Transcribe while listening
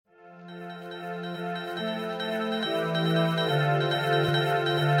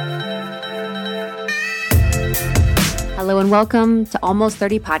Hello and welcome to Almost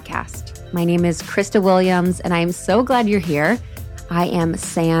 30 Podcast. My name is Krista Williams and I am so glad you're here. I am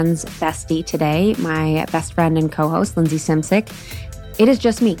Sans bestie today, my best friend and co-host, Lindsay Simsick. It is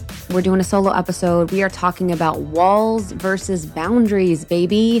just me. We're doing a solo episode. We are talking about walls versus boundaries,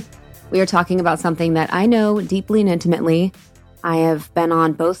 baby. We are talking about something that I know deeply and intimately. I have been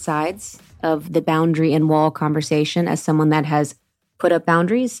on both sides of the boundary and wall conversation as someone that has put up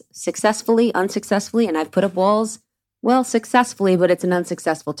boundaries successfully, unsuccessfully, and I've put up walls, well, successfully, but it's an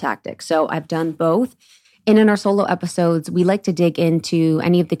unsuccessful tactic. So I've done both. And in our solo episodes, we like to dig into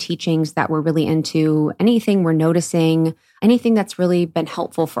any of the teachings that we're really into, anything we're noticing, anything that's really been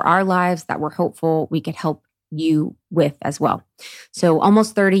helpful for our lives that we're hopeful we could help you with as well. So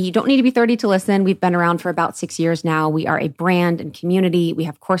Almost 30, you don't need to be 30 to listen. We've been around for about 6 years now. We are a brand and community. We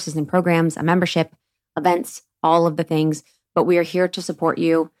have courses and programs, a membership, events, all of the things, but we are here to support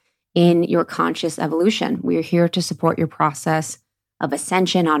you in your conscious evolution. We are here to support your process of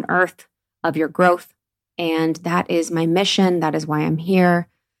ascension on earth, of your growth. And that is my mission. That is why I'm here.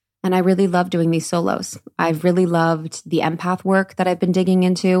 And I really love doing these solos. I've really loved the empath work that I've been digging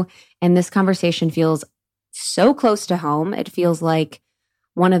into. And this conversation feels so close to home. It feels like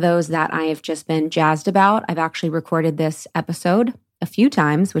one of those that I have just been jazzed about. I've actually recorded this episode a few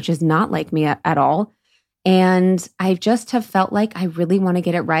times, which is not like me at all. And I just have felt like I really want to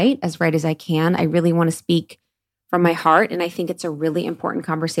get it right as I can. I really want to speak from my heart. And I think it's a really important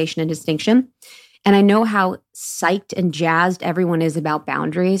conversation and distinction. And I know how psyched and jazzed everyone is about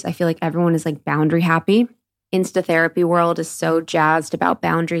boundaries. I feel like everyone is like boundary happy. Insta therapy world is so jazzed about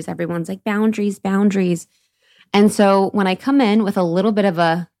boundaries. Everyone's like boundaries, boundaries. And so when I come in with a little bit of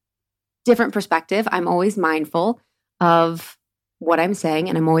a different perspective, I'm always mindful of what I'm saying.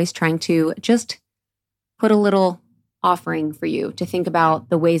 And I'm always trying to just put a little offering for you to think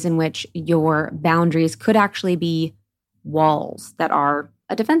about the ways in which your boundaries could actually be walls that are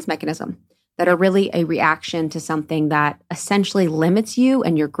a defense mechanism, that are really a reaction to something that essentially limits you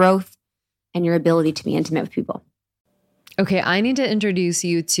and your growth and your ability to be intimate with people. Okay, I need to introduce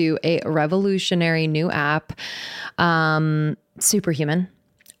you to a revolutionary new app, Superhuman.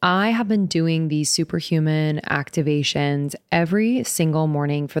 I have been doing these Superhuman activations every single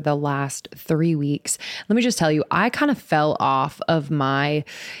morning for the last 3 weeks. Let me just tell you, I kind of fell off of my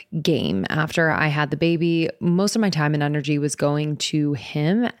game after I had the baby. Most of my time and energy was going to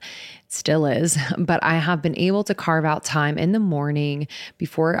him. Still is, but I have been able to carve out time in the morning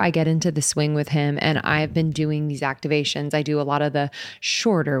before I get into the swing with him. And I've been doing these activations. I do a lot of the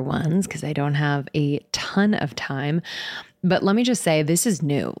shorter ones because I don't have a ton of time. But let me just say, this is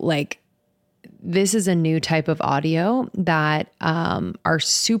new. This is a new type of audio that are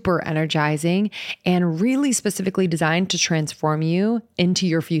super energizing and really specifically designed to transform you into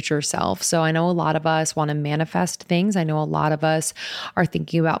your future self. So I know a lot of us want to manifest things. I know a lot of us are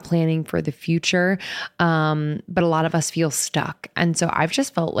thinking about planning for the future, but a lot of us feel stuck. And so I've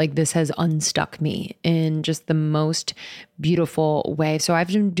just felt like this has unstuck me in just the most beautiful way. So I've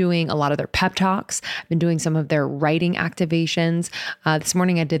been doing a lot of their pep talks. I've been doing some of their writing activations. This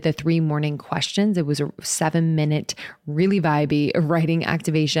morning I did the 3 morning questions. It was a 7-minute, really vibey writing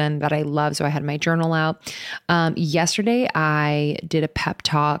activation that I love. So I had my journal out. Yesterday I did a pep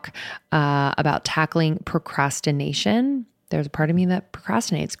talk about tackling procrastination. There's a part of me that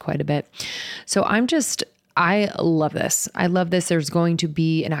procrastinates quite a bit. So I love this. I love this. There's going to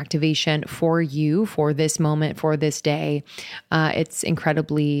be an activation for you for this moment, for this day. It's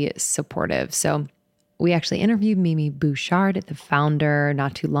incredibly supportive. So we actually interviewed Mimi Bouchard, the founder,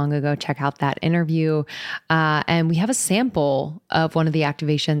 not too long ago. Check out that interview. And we have a sample of one of the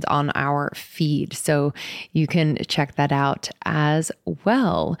activations on our feed. So you can check that out as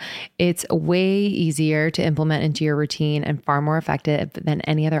well. It's way easier to implement into your routine and far more effective than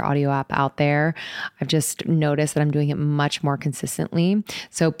any other audio app out there. I've just noticed that I'm doing it much more consistently.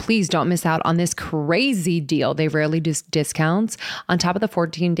 So please don't miss out on this crazy deal. They rarely do discounts. On top of the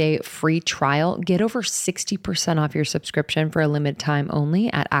 14-day free trial, get over 60% off your subscription for a limited time only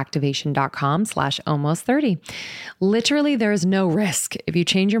at activation.com/almost30. Literally, there is no risk. If you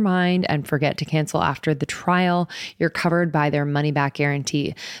change your mind and forget to cancel after the trial, you're covered by their money back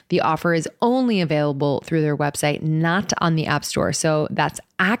guarantee. The offer is only available through their website, not on the App Store. So that's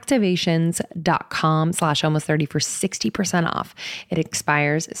activations.com/almost30 for 60% off. It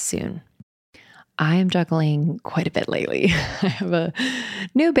expires soon. I am juggling quite a bit lately. I have a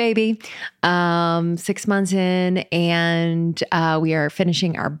new baby, 6 months in, and we are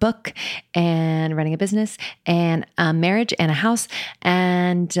finishing our book and running a business and a marriage and a house.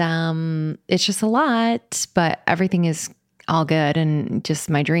 And it's just a lot, but everything is all good and just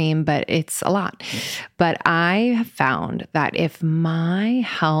my dream, but it's a lot. But I have found that if my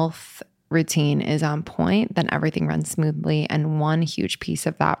health routine is on point, then everything runs smoothly. And one huge piece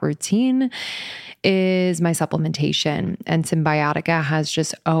of that routine is my supplementation. And Cymbiotika has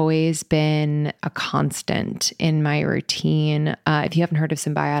just always been a constant in my routine. If you haven't heard of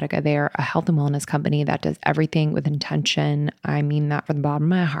Cymbiotika, they are a health and wellness company that does everything with intention. I mean that from the bottom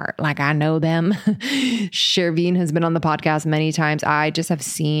of my heart. Like, I know them. Shervin has been on the podcast many times. I just have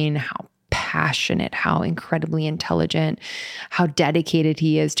seen how passionate, how incredibly intelligent, how dedicated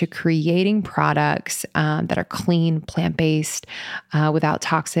he is to creating products that are clean, plant-based, without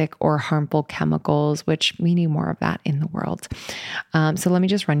toxic or harmful chemicals, which we need more of that in the world. So let me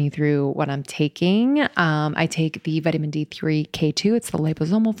just run you through what I'm taking. I take the vitamin D3 K2. It's the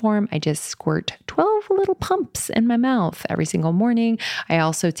liposomal form. I just squirt 12 little pumps in my mouth every single morning. I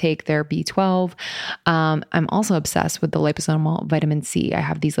also take their B12. I'm also obsessed with the liposomal vitamin C. I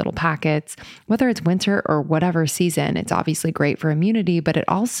have these little packets. Whether it's winter or whatever season, it's obviously great for immunity, but it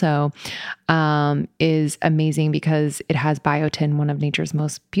also is amazing because it has biotin, one of nature's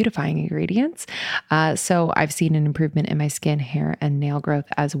most beautifying ingredients. So I've seen an improvement in my skin, hair, and nail growth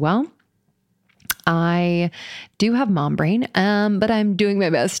as well. I do have mom brain, but I'm doing my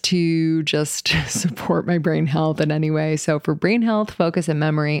best to just support my brain health in any way. So for brain health, focus, and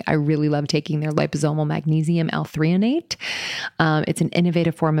memory, I really love taking their liposomal magnesium L-threonate. It's an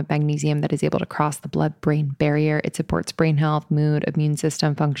innovative form of magnesium that is able to cross the blood-brain barrier. It supports brain health, mood, immune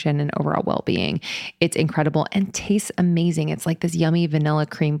system function, and overall well-being. It's incredible and tastes amazing. It's like this yummy vanilla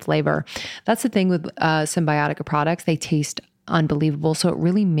cream flavor. That's the thing with Cymbiotika products. They taste unbelievable. So it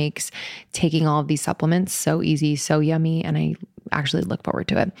really makes taking all of these supplements so easy, so yummy, and I actually look forward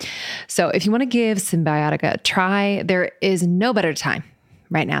to it. So if you want to give Cymbiotika a try, there is no better time.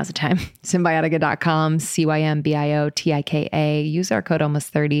 Right now is the time. Cymbiotika.com, Cymbiotika. Use our code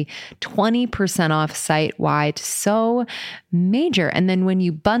almost30, 20% off site-wide. So major. And then when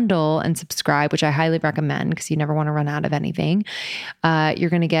you bundle and subscribe, which I highly recommend because you never want to run out of anything, you're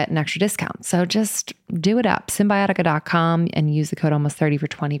going to get an extra discount. So just do it up. Cymbiotika.com and use the code almost30 for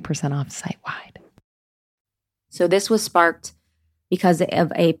 20% off site-wide. So this was sparked because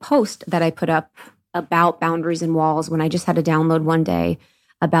of a post that I put up about boundaries and walls when I just had a download one day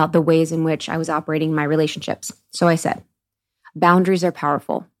about the ways in which I was operating my relationships. So I said, boundaries are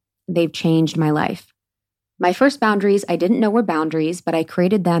powerful. They've changed my life. My first boundaries, I didn't know were boundaries, but I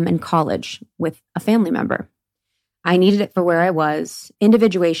created them in college with a family member. I needed it for where I was.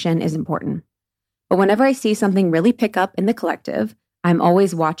 Individuation is important. But whenever I see something really pick up in the collective, I'm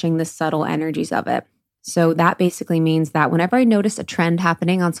always watching the subtle energies of it. So that basically means that whenever I notice a trend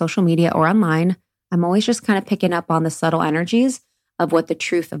happening on social media or online, I'm always just kind of picking up on the subtle energies of what the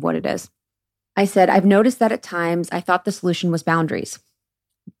truth of what it is. I said, I've noticed that at times I thought the solution was boundaries,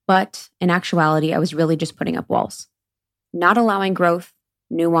 but in actuality, I was really just putting up walls, not allowing growth,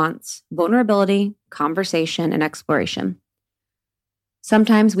 nuance, vulnerability, conversation, and exploration.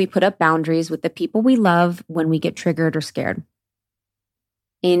 Sometimes we put up boundaries with the people we love when we get triggered or scared.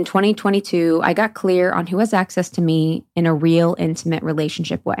 In 2022, I got clear on who has access to me in a real, intimate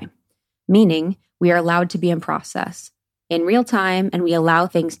relationship way, meaning we are allowed to be in process in real time, and we allow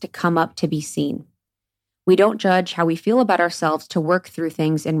things to come up to be seen. We don't judge how we feel about ourselves to work through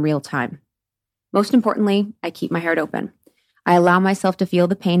things in real time. Most importantly, I keep my heart open. I allow myself to feel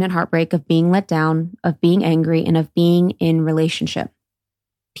the pain and heartbreak of being let down, of being angry, and of being in relationship.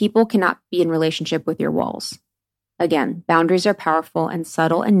 People cannot be in relationship with your walls. Again, boundaries are powerful and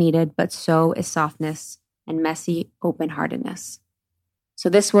subtle and needed, but so is softness and messy open-heartedness. So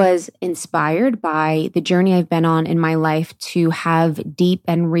this was inspired by the journey I've been on in my life to have deep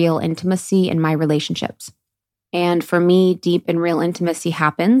and real intimacy in my relationships. And for me, deep and real intimacy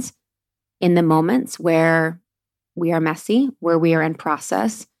happens in the moments where we are messy, where we are in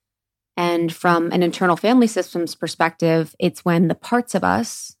process. And from an internal family systems perspective, it's when the parts of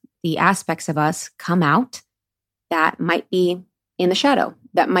us, the aspects of us come out that might be in the shadow,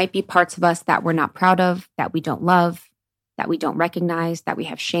 that might be parts of us that we're not proud of, that we don't love, that we don't recognize, that we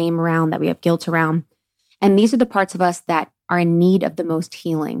have shame around, that we have guilt around. And these are the parts of us that are in need of the most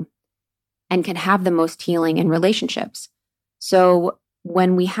healing and can have the most healing in relationships. So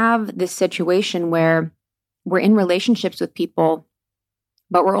when we have this situation where we're in relationships with people,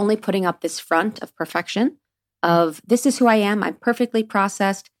 but we're only putting up this front of perfection, of this is who I am, I'm perfectly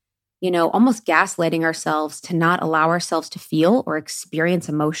processed, almost gaslighting ourselves to not allow ourselves to feel or experience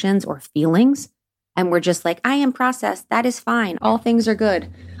emotions or feelings. And we're just like, I am processed. That is fine. All things are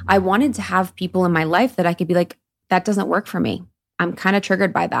good. I wanted to have people in my life that I could be like, that doesn't work for me. I'm kind of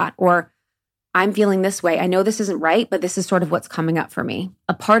triggered by that. Or I'm feeling this way. I know this isn't right, but this is sort of what's coming up for me.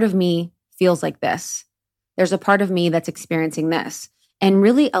 A part of me feels like this. There's a part of me that's experiencing this, and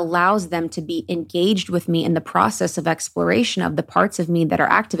really allows them to be engaged with me in the process of exploration of the parts of me that are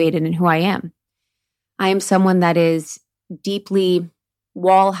activated in who I am. I am someone that is deeply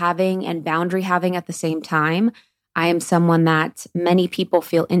wall having and boundary having at the same time. I am someone that many people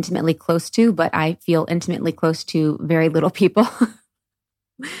feel intimately close to, but I feel intimately close to very little people.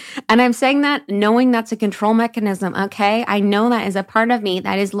 And I'm saying that knowing that's a control mechanism, okay? I know that is a part of me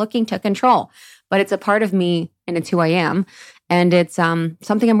that is looking to control, but it's a part of me and it's who I am. And it's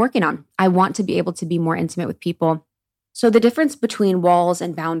something I'm working on. I want to be able to be more intimate with people. So the difference between walls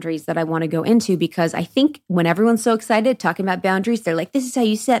and boundaries that I want to go into, because I think when everyone's so excited talking about boundaries, they're like, this is how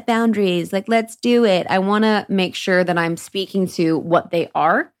you set boundaries. Like, let's do it. I want to make sure that I'm speaking to what they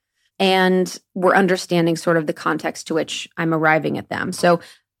are and we're understanding sort of the context to which I'm arriving at them. So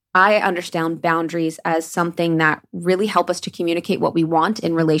I understand boundaries as something that really help us to communicate what we want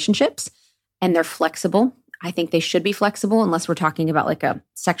in relationships, and they're flexible. I think they should be flexible unless we're talking about like a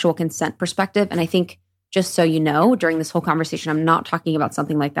sexual consent perspective. And I think, just so you know, during this whole conversation, I'm not talking about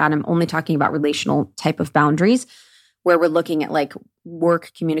something like that. I'm only talking about relational type of boundaries where we're looking at like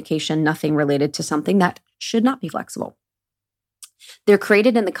work communication, nothing related to something that should not be flexible. They're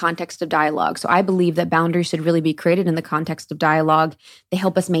created in the context of dialogue. So I believe that boundaries should really be created in the context of dialogue. They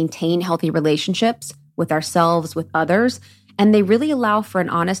help us maintain healthy relationships with ourselves, with others, and they really allow for an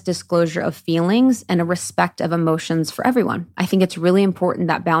honest disclosure of feelings and a respect of emotions for everyone. I think it's really important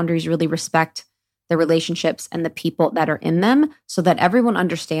that boundaries really respect the relationships and the people that are in them so that everyone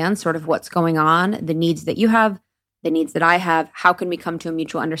understands sort of what's going on, the needs that you have, the needs that I have. How can we come to a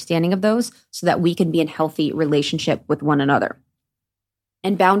mutual understanding of those so that we can be in healthy relationship with one another?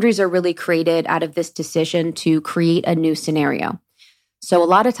 And boundaries are really created out of this decision to create a new scenario. So a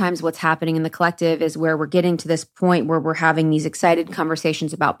lot of times what's happening in the collective is where we're getting to this point where we're having these excited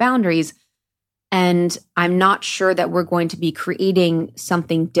conversations about boundaries. And I'm not sure that we're going to be creating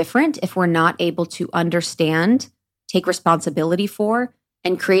something different if we're not able to understand, take responsibility for,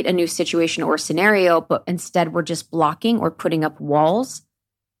 and create a new situation or scenario, but instead we're just blocking or putting up walls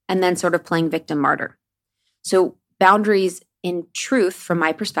and then sort of playing victim martyr. So boundaries, in truth, from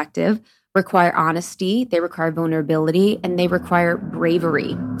my perspective, require honesty, they require vulnerability, and they require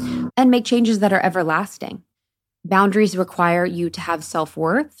bravery and make changes that are everlasting. Boundaries require you to have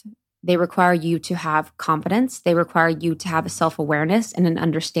self-worth. They require you to have confidence. They require you to have a self-awareness and an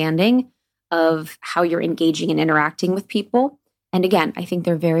understanding of how you're engaging and interacting with people. And again, I think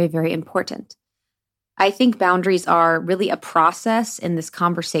they're very, very important. I think boundaries are really a process in this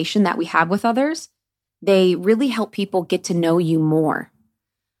conversation that we have with others. They really help people get to know you more.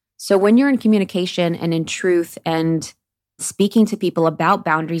 So when you're in communication and in truth and speaking to people about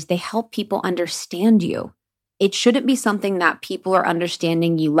boundaries, they help people understand you. It shouldn't be something that people are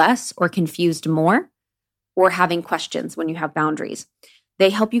understanding you less or confused more or having questions when you have boundaries. They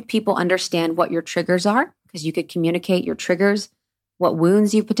help you people understand what your triggers are, because you could communicate your triggers, what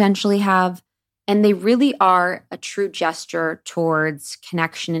wounds you potentially have, and they really are a true gesture towards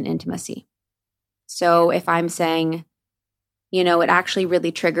connection and intimacy. So if I'm saying, it actually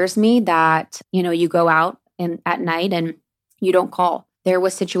really triggers me that, you go out at night and you don't call. There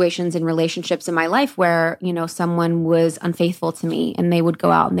was situations in relationships in my life where, someone was unfaithful to me and they would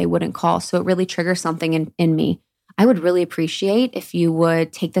go out and they wouldn't call. So it really triggers something in me. I would really appreciate if you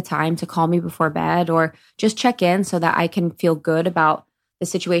would take the time to call me before bed or just check in so that I can feel good about the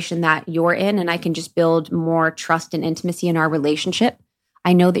situation that you're in and I can just build more trust and intimacy in our relationship.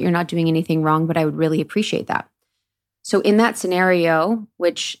 I know that you're not doing anything wrong, but I would really appreciate that. So in that scenario,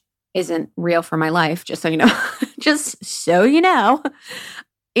 which isn't real for my life, just so you know,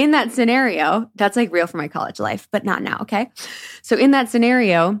 in that scenario, that's like real for my college life, but not now, okay? So in that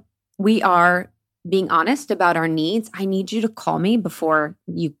scenario, we are being honest about our needs. I need you to call me before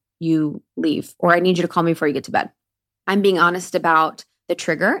you leave, or I need you to call me before you get to bed. I'm being honest about the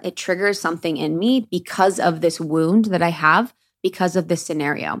trigger. It triggers something in me because of this wound that I have, because of this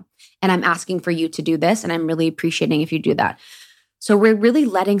scenario. And I'm asking for you to do this, and I'm really appreciating if you do that. So we're really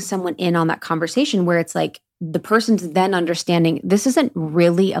letting someone in on that conversation where it's like the person's then understanding this isn't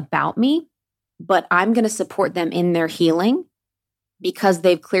really about me, but I'm going to support them in their healing because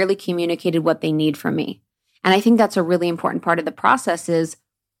they've clearly communicated what they need from me. And I think that's a really important part of the process is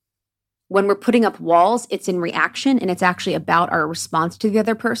when we're putting up walls, it's in reaction and it's actually about our response to the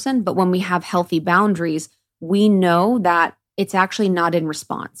other person. But when we have healthy boundaries, we know that it's actually not in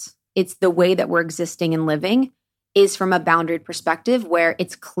response. It's the way that we're existing and living is from a boundaried perspective where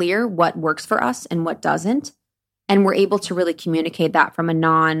it's clear what works for us and what doesn't. And we're able to really communicate that from a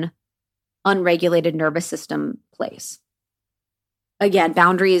unregulated nervous system place. Again,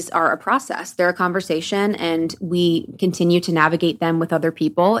 boundaries are a process. They're a conversation, and we continue to navigate them with other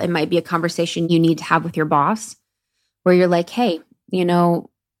people. It might be a conversation you need to have with your boss where you're like, hey,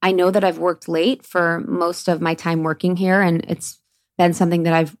 I know that I've worked late for most of my time working here, and it's been something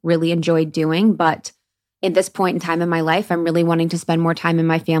that I've really enjoyed doing. But at this point in time in my life, I'm really wanting to spend more time in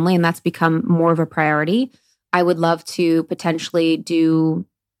my family, and that's become more of a priority. I would love to potentially do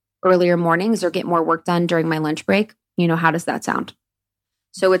earlier mornings or get more work done during my lunch break. How does that sound?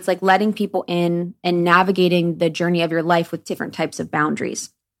 So it's like letting people in and navigating the journey of your life with different types of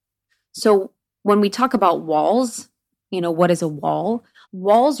boundaries. So when we talk about walls, what is a wall?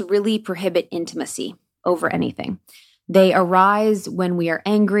 Walls really prohibit intimacy over anything. They arise when we are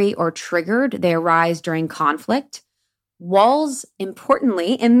angry or triggered. They arise during conflict. Walls,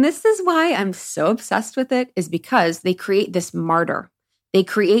 importantly, and this is why I'm so obsessed with it, is because they create this martyr. They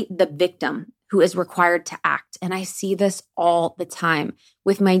create the victim who is required to act. And I see this all the time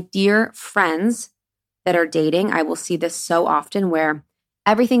with my dear friends that are dating. I will see this so often where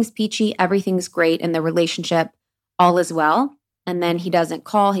everything's peachy, everything's great in the relationship, all is well. And then he doesn't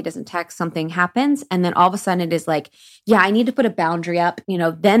call, he doesn't text, something happens. And then all of a sudden it is like, yeah, I need to put a boundary up.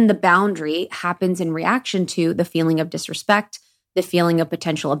 Then the boundary happens in reaction to the feeling of disrespect, the feeling of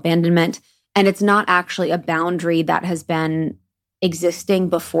potential abandonment. And it's not actually a boundary that has been existing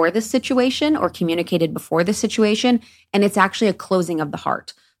before the situation or communicated before the situation. And it's actually a closing of the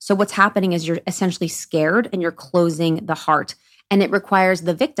heart. So what's happening is you're essentially scared and you're closing the heart. And it requires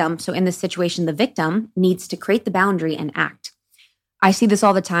the victim. So in this situation, the victim needs to create the boundary and act. I see this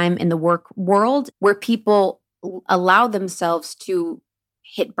all the time in the work world where people allow themselves to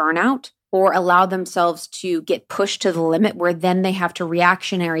hit burnout or allow themselves to get pushed to the limit where then they have to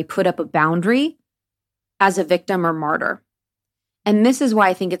reactionary put up a boundary as a victim or martyr. And this is why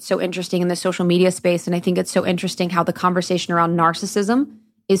I think it's so interesting in the social media space. And I think it's so interesting how the conversation around narcissism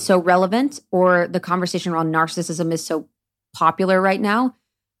is so relevant, or the conversation around narcissism is so popular right now.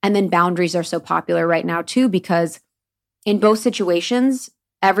 And then boundaries are so popular right now too, because in both situations,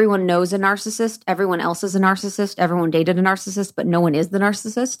 everyone knows a narcissist, everyone else is a narcissist, everyone dated a narcissist, but no one is the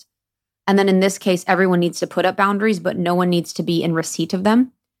narcissist. And then in this case, everyone needs to put up boundaries, but no one needs to be in receipt of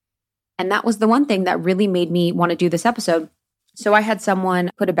them. And that was the one thing that really made me want to do this episode. So I had someone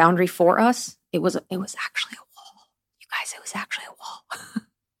put a boundary for us. It was actually a wall. You guys, it was actually a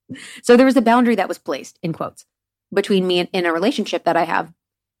wall. So there was a boundary that was placed, in quotes, between me and in a relationship that I have.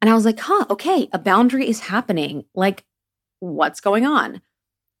 And I was like, okay, a boundary is happening. Like, what's going on?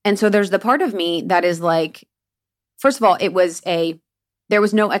 And so there's the part of me that is like, first of all, there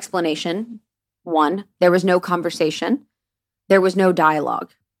was no explanation. One, there was no conversation. There was no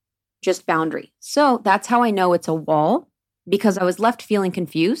dialogue, just boundary. So that's how I know it's a wall, because I was left feeling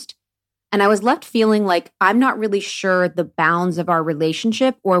confused. And I was left feeling like I'm not really sure the bounds of our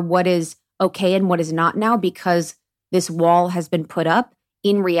relationship or what is okay and what is not now, because this wall has been put up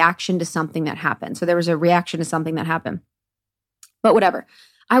in reaction to something that happened. So there was a reaction to something that happened. But whatever.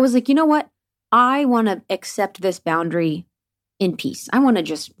 I was like, you know what? I want to accept this boundary in peace. I want to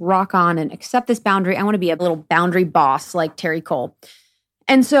just rock on and accept this boundary. I want to be a little boundary boss like Terry Cole.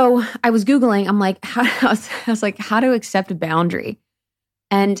 And so I was Googling, I'm like, I was like, how to accept a boundary.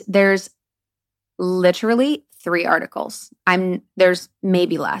 And there's literally 3 articles. There's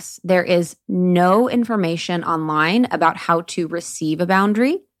maybe less. There is no information online about how to receive a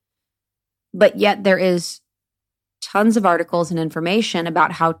boundary, but yet there is tons of articles and information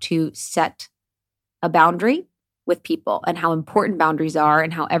about how to set a boundary with people and how important boundaries are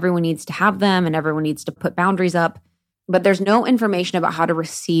and how everyone needs to have them and everyone needs to put boundaries up. But there's no information about how to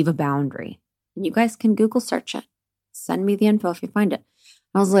receive a boundary. And you guys can Google search it. Send me the info if you find it.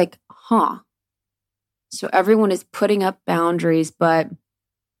 I was like, So everyone is putting up boundaries, but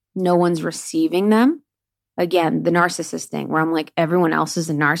no one's receiving them. Again, the narcissist thing where I'm like, everyone else is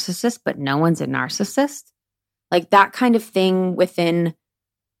a narcissist, but no one's a narcissist. Like that kind of thing within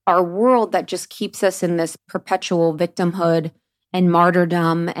our world that just keeps us in this perpetual victimhood and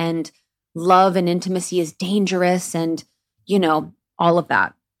martyrdom, and love and intimacy is dangerous, and, all of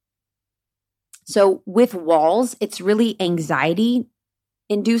that. So with walls, it's really anxiety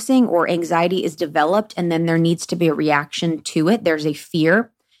inducing, or anxiety is developed and then there needs to be a reaction to it. There's a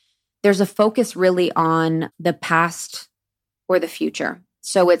fear. There's a focus really on the past or the future.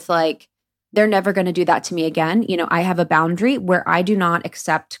 So it's like, they're never going to do that to me again. I have a boundary where I do not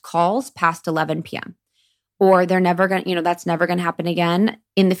accept calls past 11 p.m. Or they're never going to, that's never going to happen again.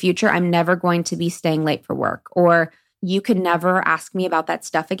 In the future, I'm never going to be staying late for work. Or you can never ask me about that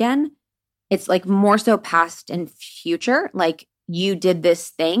stuff again. It's like more so past and future. Like, you did this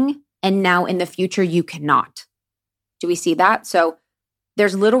thing And now in the future, you cannot. Do we see that? So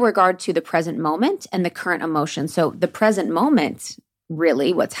there's little regard to the present moment and the current emotion. So the present moment,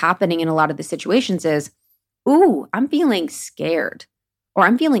 really what's happening in a lot of the situations is, ooh, I'm feeling scared, or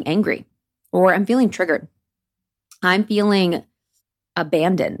I'm feeling angry, or I'm feeling triggered. I'm feeling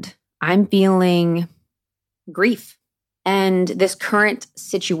abandoned. I'm feeling grief. And this current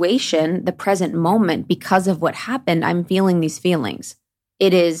situation, the present moment, because of what happened, I'm feeling these feelings.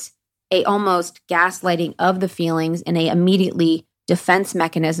 It is a almost gaslighting of the feelings and a immediately defense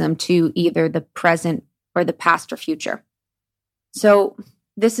mechanism to either the present or the past or future. So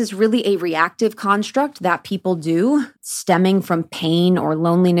this is really a reactive construct that people do, stemming from pain or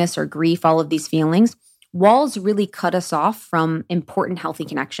loneliness or grief, all of these feelings. Walls really cut us off from important, healthy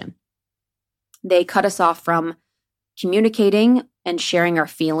connection. They cut us off from communicating and sharing our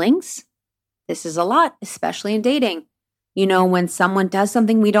feelings. This is a lot, especially in dating. You know, when someone does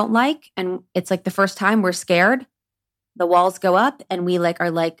something we don't like, and it's like the first time we're scared, the walls go up and we are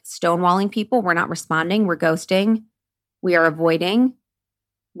stonewalling people. We're not responding. We're ghosting. We are avoiding.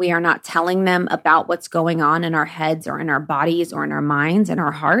 We are not telling them about what's going on in our heads or in our bodies or in our minds and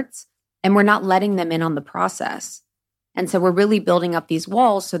our hearts. And we're not letting them in on the process. And so we're really building up these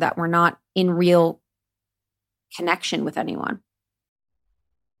walls so that we're not in real connection with anyone.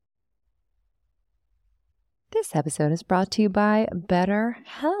 This episode is brought to you by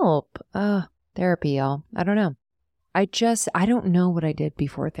BetterHelp. Therapy, y'all. I don't know. I don't know what I did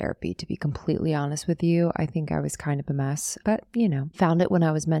before therapy, to be completely honest with you. I think I was kind of a mess, but found it when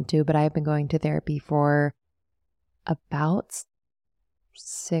I was meant to. But I have been going to therapy for about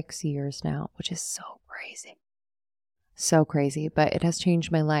 6 years now, which is so crazy. So crazy, but it has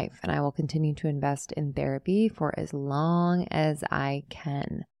changed my life, and I will continue to invest in therapy for as long as I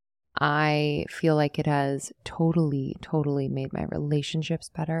can. I feel like it has totally made my relationships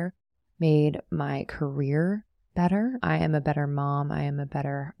better, made my career better. I am a better mom. I am a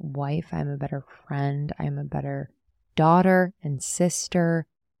better wife. I am a better friend. I am a better daughter and sister.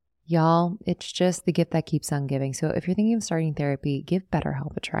 Y'all, it's just the gift that keeps on giving. So if you're thinking of starting therapy, give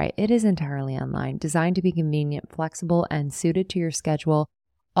BetterHelp a try. It is entirely online, designed to be convenient, flexible, and suited to your schedule.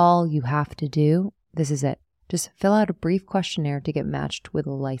 All you have to do, this is it. Just fill out a brief questionnaire to get matched with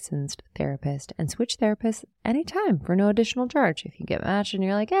a licensed therapist and switch therapists anytime for no additional charge. If you get matched and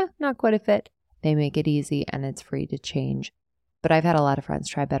you're like, not quite a fit, they make it easy and it's free to change. But I've had a lot of friends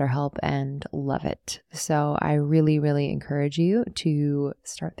try BetterHelp and love it. So I really encourage you to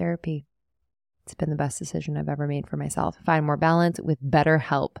start therapy. It's been the best decision I've ever made for myself. Find more balance with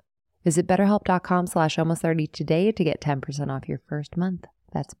BetterHelp. Visit betterhelp.com/almost30 today to get 10% off your first month.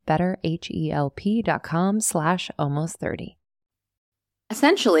 That's betterhelp.com/almost30.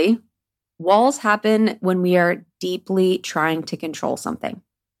 Essentially, walls happen when we are deeply trying to control something.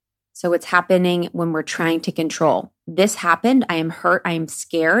 So it's happening when we're trying to control. This happened. I am hurt. I am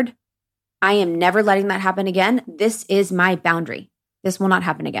scared. I am never letting that happen again. This is my boundary. This will not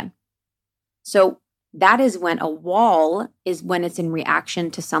happen again. So that is when a wall is when it's in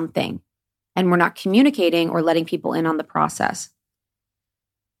reaction to something and we're not communicating or letting people in on the process.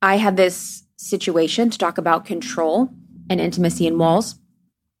 I had this situation to talk about control and intimacy and walls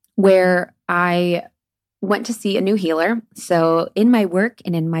where I went to see a new healer. So in my work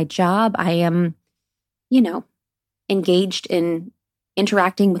and in my job, I am, engaged in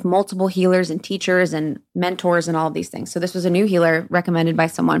interacting with multiple healers and teachers and mentors and all of these things. So this was a new healer recommended by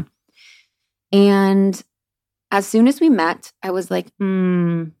someone. And as soon as we met, I was like,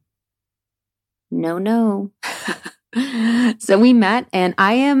 no. So we met, and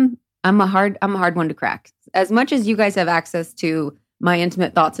I'm a hard one to crack. As much as you guys have access to my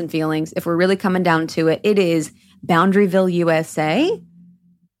intimate thoughts and feelings, if we're really coming down to it, it is Boundaryville, USA,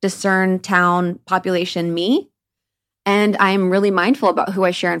 discern town population me. And I'm really mindful about who I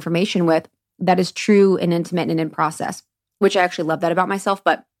share information with that is true and intimate and in process, which I actually love that about myself.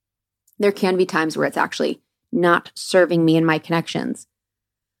 But there can be times where it's actually not serving me and my connections.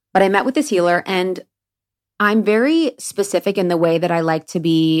 But I met with this healer, and I'm very specific in the way that I like to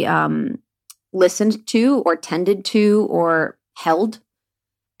be listened to or tended to or held.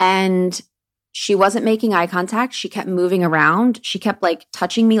 And she wasn't making eye contact. She kept moving around. She kept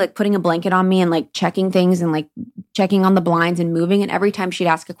touching me, putting a blanket on me and checking things and checking on the blinds and moving. And every time she'd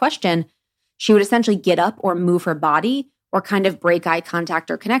ask a question, she would essentially get up or move her body or kind of break eye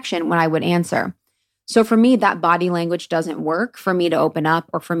contact or connection when I would answer. So for me, that body language doesn't work for me to open up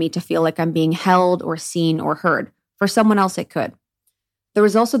or for me to feel like I'm being held or seen or heard. For someone else, it could. There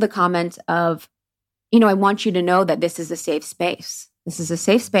was also the comment of, I want you to know that this is a safe space. This is a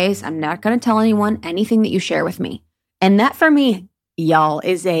safe space. I'm not going to tell anyone anything that you share with me. And that for me y'all,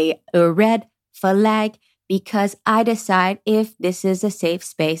 is a red flag because I decide if this is a safe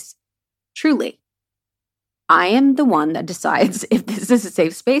space. Truly, I am the one that decides if this is a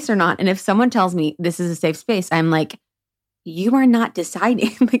safe space or not. And if someone tells me this is a safe space, I'm like, you are not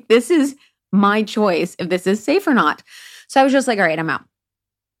deciding. Like, this is my choice if this is safe or not. So I was just like, all right, I'm out.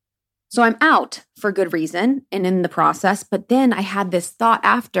 So I'm out for good reason and in the process. But then I had this thought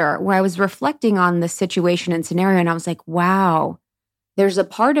after where I was reflecting on the situation and scenario. And I was like, wow, there's a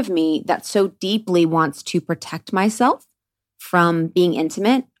part of me that so deeply wants to protect myself from being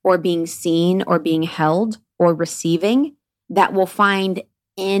intimate or being seen or being held or receiving that will find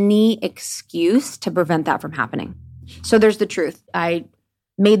any excuse to prevent that from happening. So there's the truth. I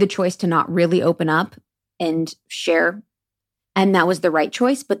made the choice to not really open up and share, and that was the right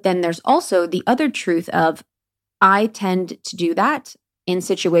choice. But then there's also the other truth of I tend to do that in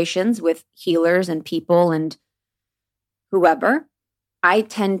situations with healers and people and whoever. I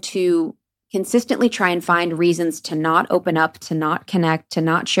tend to consistently try and find reasons to not open up, to not connect, to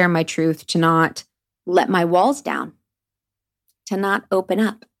not share my truth, to not let my walls down, to not open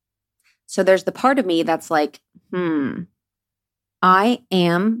up. So there's the part of me that's like, I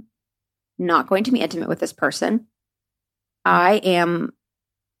am not going to be intimate with this person. I am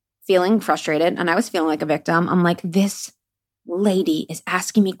feeling frustrated, and I was feeling like a victim. I'm like, this lady is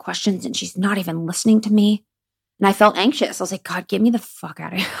asking me questions and she's not even listening to me. And I felt anxious. I was like, God, get me the fuck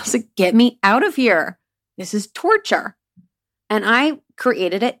out of here. I was like, get me out of here. This is torture. And I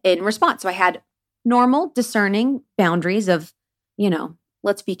created it in response. So I had normal, discerning boundaries of,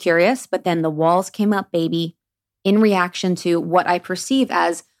 let's be curious. But then the walls came up, baby, in reaction to what I perceive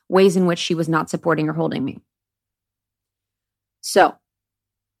as ways in which she was not supporting or holding me. So,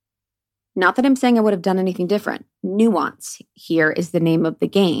 not that I'm saying I would have done anything different. Nuance here is the name of the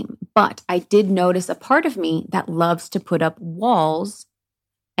game. But I did notice a part of me that loves to put up walls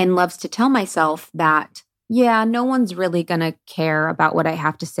and loves to tell myself that, yeah, no one's really going to care about what I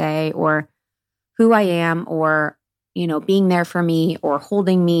have to say or who I am or, being there for me or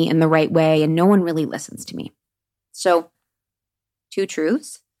holding me in the right way. And no one really listens to me. So, two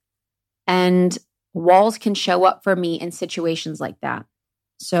truths. And walls can show up for me in situations like that.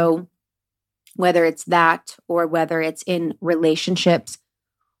 So, whether it's that or whether it's in relationships,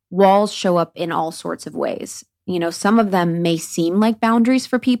 walls show up in all sorts of ways. Some of them may seem like boundaries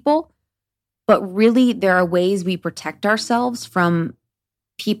for people, but really there are ways we protect ourselves from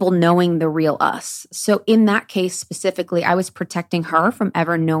people knowing the real us. So in that case specifically, I was protecting her from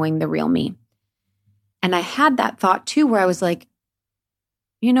ever knowing the real me. And I had that thought too, where I was like,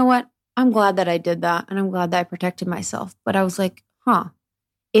 you know what? I'm glad that I did that. And I'm glad that I protected myself. But I was like,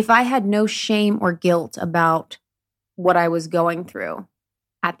 if I had no shame or guilt about what I was going through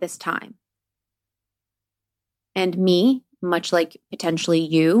at this time, and me, much like potentially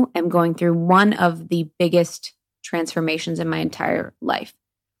you, am going through one of the biggest transformations in my entire life.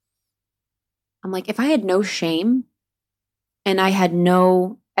 I'm like, if I had no shame and I had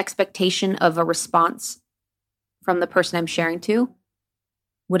no expectation of a response from the person I'm sharing to,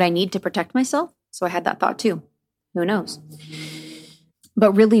 would I need to protect myself? So I had that thought too. Who knows?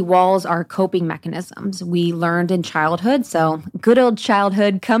 But really, walls are coping mechanisms we learned in childhood. So good old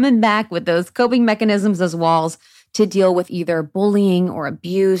childhood coming back with those coping mechanisms as walls to deal with either bullying or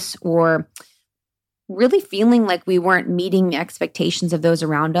abuse or really feeling like we weren't meeting the expectations of those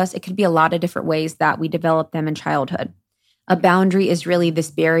around us. It could be a lot of different ways that we develop them in childhood. A boundary is really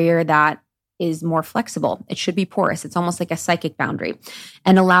this barrier that is more flexible. It should be porous. It's almost like a psychic boundary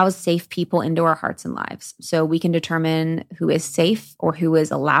and allows safe people into our hearts and lives. So we can determine who is safe or who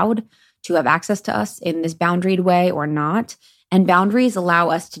is allowed to have access to us in this boundaried way or not. And boundaries allow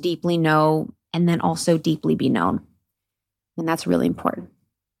us to deeply know and then also deeply be known. And that's really important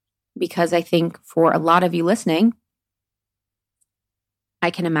because I think for a lot of you listening, I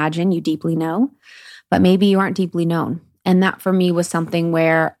can imagine you deeply know, but maybe you aren't deeply known. And that for me was something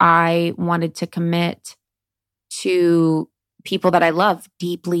where I wanted to commit to people that I love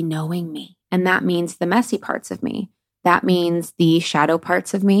deeply knowing me. And that means the messy parts of me. That means the shadow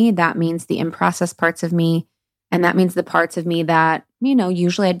parts of me. That means the in-process parts of me. And that means the parts of me that,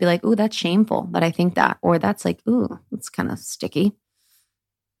 usually I'd be like, ooh, that's shameful that I think that. Or that's like, ooh, that's kind of sticky.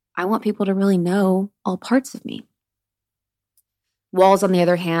 I want people to really know all parts of me. Walls, on the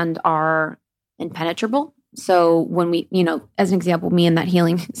other hand, are impenetrable. So when we, as an example, me in that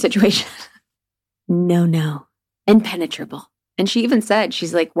healing situation, no, impenetrable. And she even said,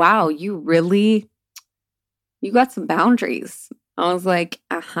 she's like, wow, you got some boundaries. I was like,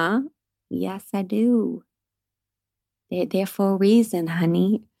 yes, I do. They're there for a reason,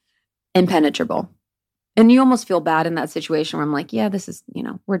 honey. Impenetrable. And you almost feel bad in that situation where I'm like, yeah, this is,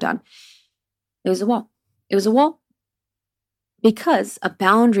 we're done. It was a wall. It was a wall because a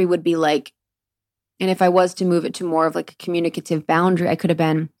boundary would be like, and if I was to move it to more of like a communicative boundary, I could have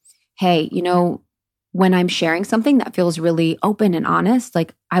been, hey, when I'm sharing something that feels really open and honest,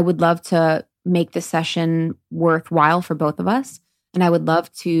 like I would love to make the session worthwhile for both of us. And I would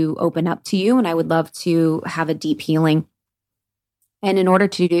love to open up to you and I would love to have a deep healing. And in order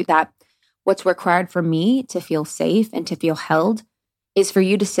to do that, what's required for me to feel safe and to feel held is for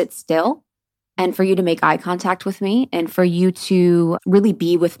you to sit still and for you to make eye contact with me and for you to really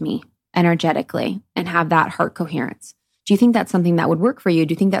be with me energetically and have that heart coherence. Do you think that's something that would work for you?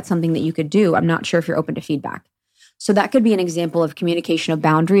 Do you think that's something that you could do? I'm not sure if you're open to feedback. So that could be an example of communication of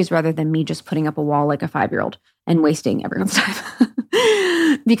boundaries rather than me just putting up a wall like a 5-year-old and wasting everyone's time.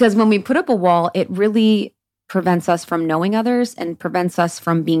 Because when we put up a wall, it really prevents us from knowing others and prevents us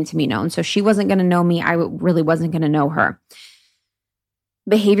from being to be known. So she wasn't going to know me. I really wasn't going to know her.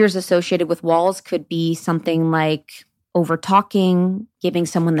 Behaviors associated with walls could be something like over talking, giving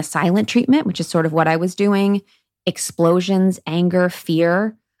someone the silent treatment, which is sort of what I was doing, explosions, anger,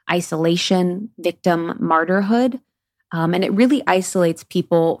 fear, isolation, victim martyrhood. And it really isolates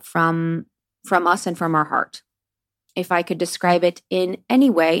people from us and from our heart. If I could describe it in any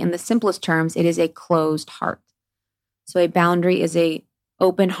way, in the simplest terms, it is a closed heart. So a boundary is a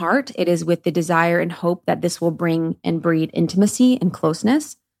open heart. It is with the desire and hope that this will bring and breed intimacy and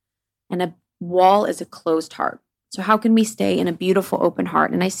closeness. And a wall is a closed heart. So how can we stay in a beautiful open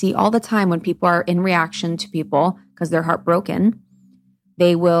heart? And I see all the time when people are in reaction to people because they're heartbroken,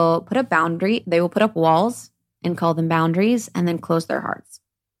 they will put up boundary, they will put up walls and call them boundaries and then close their hearts.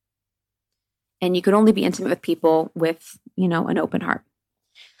 And you could only be intimate with people with, an open heart.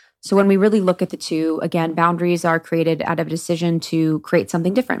 So when we really look at the two, again, boundaries are created out of a decision to create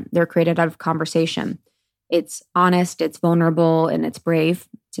something different. They're created out of conversation. It's honest, it's vulnerable, and it's brave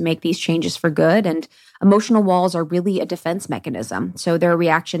to make these changes for good. And emotional walls are really a defense mechanism. So they're a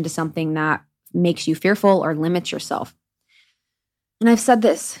reaction to something that makes you fearful or limits yourself. And I've said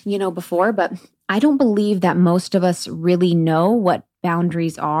this, before, but I don't believe that most of us really know what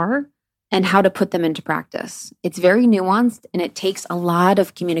boundaries are and how to put them into practice. It's very nuanced and it takes a lot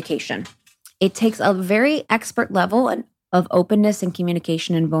of communication. It takes a very expert level of openness and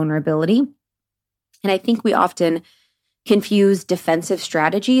communication and vulnerability. And I think we often confuse defensive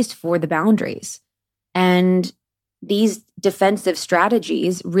strategies for the boundaries. And these defensive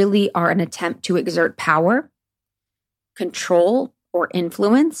strategies really are an attempt to exert power, control, or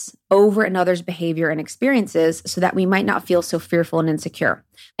influence over another's behavior and experiences so that we might not feel so fearful and insecure.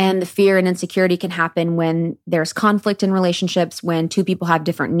 And the fear and insecurity can happen when there's conflict in relationships, when two people have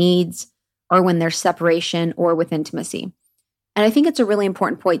different needs, or when there's separation or with intimacy. And I think it's a really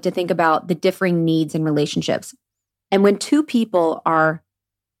important point to think about the differing needs in relationships. And when two people are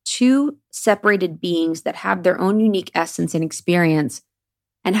two separated beings that have their own unique essence and experience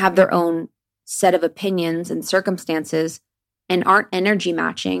and have their own set of opinions and circumstances, and aren't energy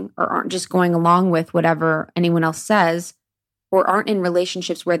matching or aren't just going along with whatever anyone else says, or aren't in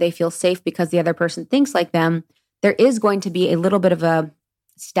relationships where they feel safe because the other person thinks like them, there is going to be a little bit of a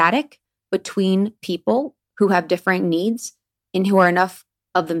static between people who have different needs and who are enough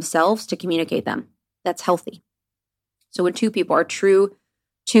of themselves to communicate them. That's healthy. So when two people are true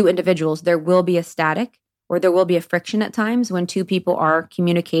two individuals, there will be a static or there will be a friction at times when two people are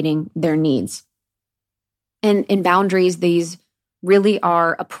communicating their needs. And in boundaries, these really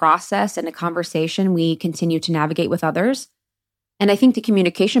are a process and a conversation we continue to navigate with others. And I think the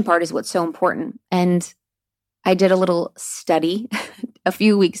communication part is what's so important. And I did a little study a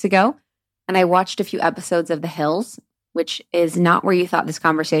few weeks ago, and I watched a few episodes of The Hills, which is not where you thought this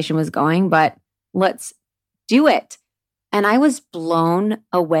conversation was going, but let's do it. And I was blown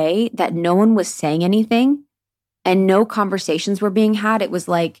away that no one was saying anything and no conversations were being had. It was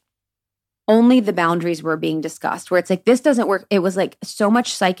like, only the boundaries were being discussed, where it's like, this doesn't work. It was like so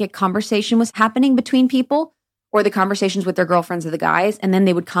much psychic conversation was happening between people, or the conversations with their girlfriends or the guys. And then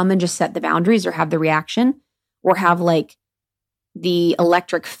they would come and just set the boundaries or have the reaction or have like the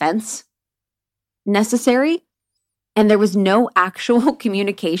electric fence necessary. And there was no actual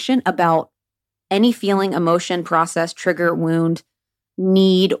communication about any feeling, emotion, process, trigger, wound,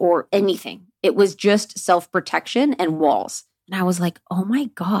 need, or anything. It was just self-protection and walls. And I was like, oh my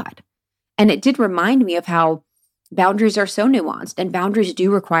God. And it did remind me of how boundaries are so nuanced and boundaries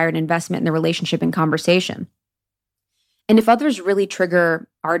do require an investment in the relationship and conversation. And if others really trigger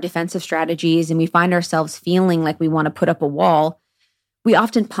our defensive strategies and we find ourselves feeling like we want to put up a wall, we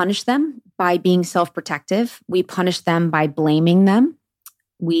often punish them by being self-protective. We punish them by blaming them.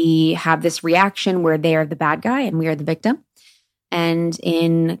 we have this reaction where they are the bad guy and we are the victim. And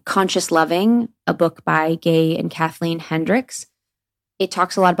in Conscious Loving, a book by Gay and Kathleen Hendricks, it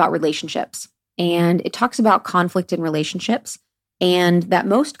talks a lot about relationships. And it talks about conflict in relationships, and that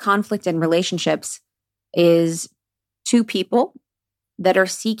most conflict in relationships is two people that are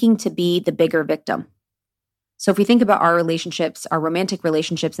seeking to be the bigger victim. So if we think about our relationships, our romantic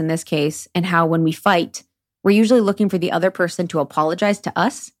relationships in this case, and how when we fight, we're usually looking for the other person to apologize to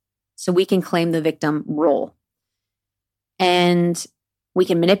us so we can claim the victim role. And we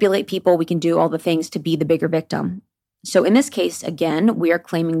can manipulate people, we can do all the things to be the bigger victim. So in this case, again, we are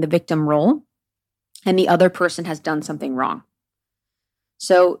claiming the victim role, and the other person has done something wrong.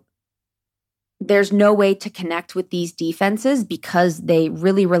 So there's no way to connect with these defenses because they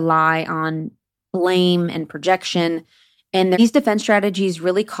really rely on blame and projection. And these defense strategies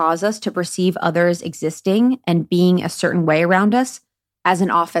really cause us to perceive others existing and being a certain way around us as an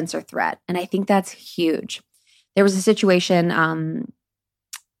offense or threat. And I think that's huge. There was a situation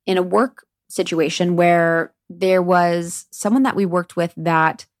in a work situation where there was someone that we worked with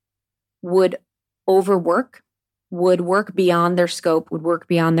that would overwork, would work beyond their scope, would work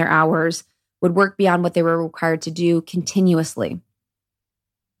beyond their hours, would work beyond what they were required to do continuously.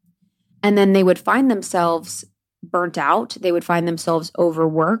 And then they would find themselves burnt out. They would find themselves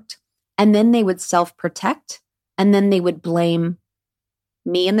overworked. And then they would self-protect. And then they would blame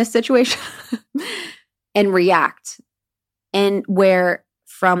me in this situation and react. And where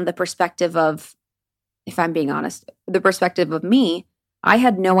from the perspective of, if I'm being honest, the perspective of me, I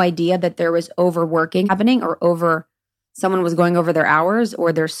had no idea that there was overworking happening or someone was going over their hours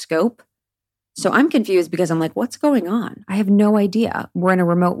or their scope. So I'm confused because I'm like, what's going on? I have no idea. We're in a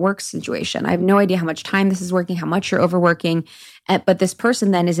remote work situation. I have no idea how much time this is working, how much you're overworking. But this person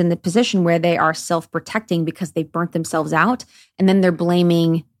then is in the position where they are self-protecting because they burnt themselves out. And then they're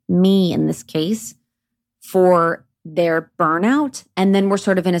blaming me in this case for their burnout. And then we're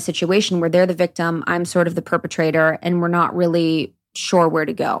sort of in a situation where they're the victim, I'm sort of the perpetrator, and we're not really sure where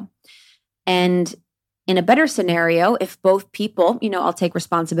to go. And in a better scenario, if both people, I'll take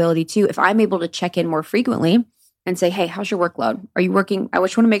responsibility too. If I'm able to check in more frequently and say, hey, how's your workload? Are you working? I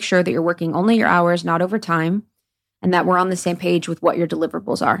just want to make sure that you're working only your hours, not overtime, and that we're on the same page with what your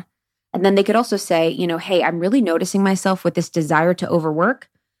deliverables are. And then they could also say, hey, I'm really noticing myself with this desire to overwork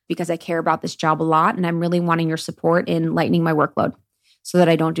because I care about this job a lot. And I'm really wanting your support in lightening my workload so that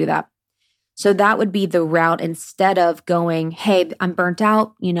I don't do that. So that would be the route instead of going, hey, I'm burnt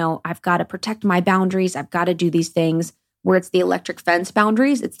out. I've got to protect my boundaries. I've got to do these things where it's the electric fence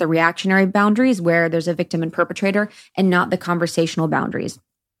boundaries. It's the reactionary boundaries where there's a victim and perpetrator and not the conversational boundaries,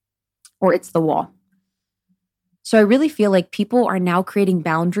 or it's the wall. So I really feel like people are now creating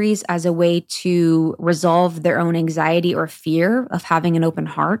boundaries as a way to resolve their own anxiety or fear of having an open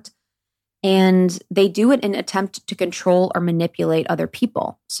heart. And they do it in an attempt to control or manipulate other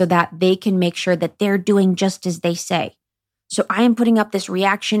people so that they can make sure that they're doing just as they say. So I am putting up this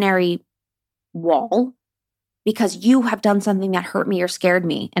reactionary wall because you have done something that hurt me or scared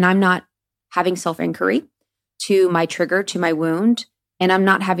me. And I'm not having self-inquiry to my trigger, to my wound. And I'm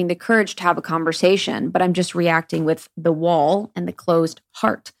not having the courage to have a conversation, but I'm just reacting with the wall and the closed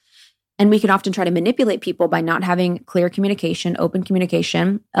heart. And we can often try to manipulate people by not having clear communication, open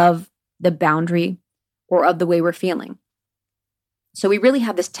communication of the boundary or of the way we're feeling. So we really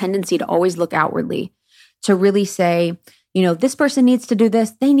have this tendency to always look outwardly, to really say, this person needs to do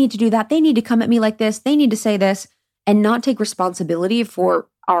this, they need to do that, they need to come at me like this, they need to say this, and not take responsibility for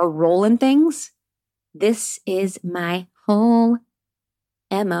our role in things. This is my whole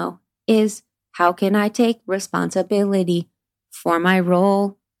MO, is how can I take responsibility for my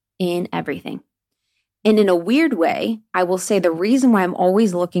role in everything? And in a weird way, I will say the reason why I'm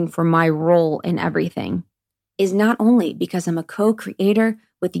always looking for my role in everything is not only because I'm a co-creator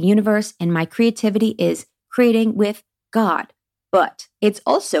with the universe and my creativity is creating with God, but it's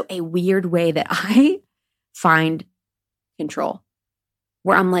also a weird way that I find control,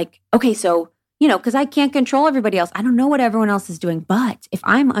 where I'm like, okay, so, because I can't control everybody else. I don't know what everyone else is doing. But if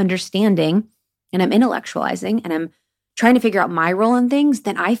I'm understanding and I'm intellectualizing and I'm trying to figure out my role in things,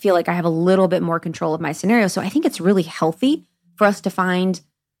 then I feel like I have a little bit more control of my scenario. So I think it's really healthy for us to find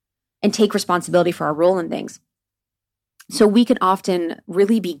and take responsibility for our role in things. So we can often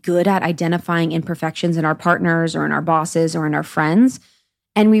really be good at identifying imperfections in our partners or in our bosses or in our friends.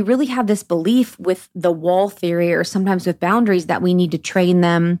 And we really have this belief with the wall theory or sometimes with boundaries that we need to train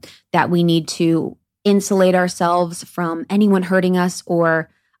them, that we need to insulate ourselves from anyone hurting us or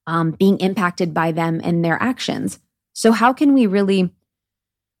being impacted by them and their actions. So how can we really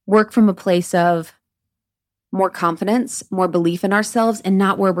work from a place of more confidence, more belief in ourselves, and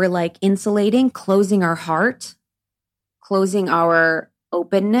not where we're like insulating, closing our heart, closing our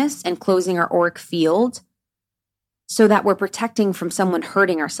openness, and closing our auric field so that we're protecting from someone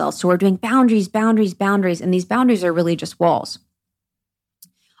hurting ourselves. So we're doing boundaries, boundaries, boundaries, and these boundaries are really just walls.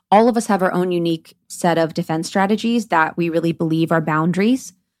 All of us have our own unique set of defense strategies that we really believe are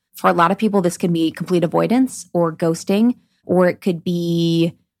boundaries. For a lot of people, this can be complete avoidance or ghosting, or it could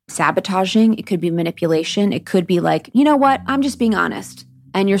be sabotaging. It could be manipulation. It could be like, you know what? I'm just being honest.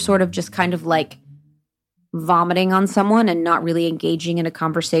 And you're sort of just kind of like vomiting on someone and not really engaging in a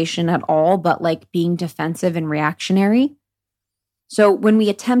conversation at all, but like being defensive and reactionary. So when we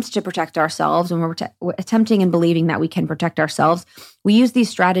attempt to protect ourselves, when we're attempting and believing that we can protect ourselves, we use these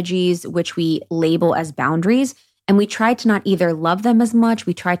strategies, which we label as boundaries, and we try to not either love them as much,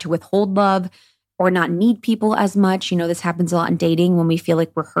 we try to withhold love, or not need people as much. You know, this happens a lot in dating when we feel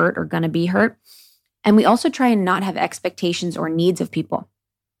like we're hurt or going to be hurt. And we also try and not have expectations or needs of people.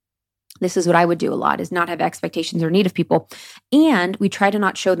 This is what I would do a lot, is not have expectations or need of people. And we try to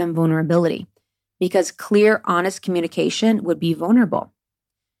not show them vulnerability, because clear, honest communication would be vulnerable.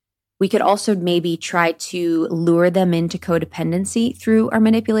 We could also maybe try to lure them into codependency through our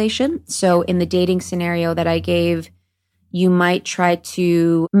manipulation. So in the dating scenario that I gave, you might try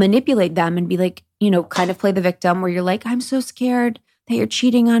to manipulate them and be like, you know, kind of play the victim where you're like, I'm so scared that you're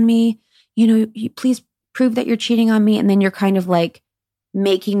cheating on me. You know, please prove that you're cheating on me. And then you're kind of like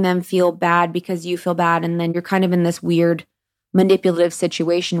making them feel bad because you feel bad. And then you're kind of in this weird manipulative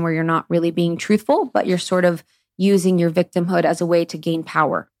situation where you're not really being truthful, but you're sort of using your victimhood as a way to gain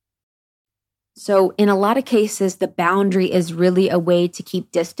power. So in a lot of cases, the boundary is really a way to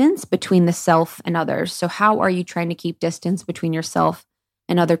keep distance between the self and others. So how are you trying to keep distance between yourself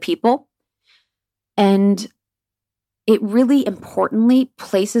and other people? And it really importantly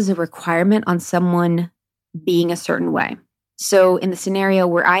places a requirement on someone being a certain way. So in the scenario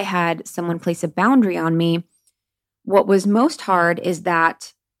where I had someone place a boundary on me, what was most hard is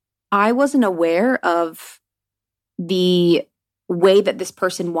that I wasn't aware of the way that this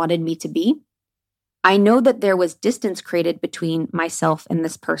person wanted me to be. I know that there was distance created between myself and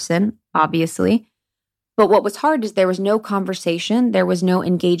this person, obviously. But what was hard is there was no conversation. There was no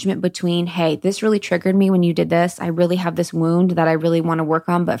engagement between, hey, this really triggered me when you did this. I really have this wound that I really want to work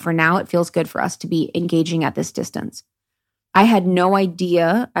on. But for now, it feels good for us to be engaging at this distance. I had no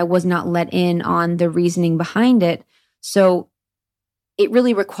idea. I was not let in on the reasoning behind it. So it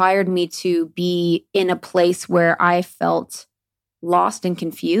really required me to be in a place where I felt lost and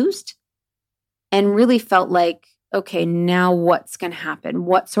confused and really felt like, okay, now what's going to happen?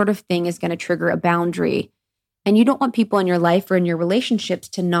 What sort of thing is going to trigger a boundary? And you don't want people in your life or in your relationships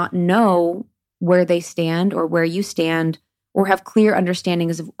to not know where they stand or where you stand or have clear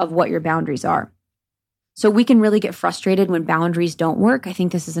understandings of what your boundaries are. So we can really get frustrated when boundaries don't work. I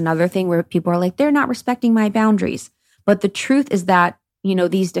think this is another thing where people are like, they're not respecting my boundaries. But the truth is that, you know,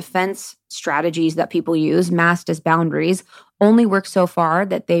 these defense strategies that people use, masked as boundaries, only work so far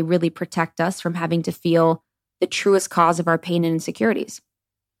that they really protect us from having to feel the truest cause of our pain and insecurities.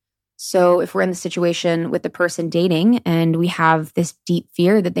 So if we're in the situation with the person dating and we have this deep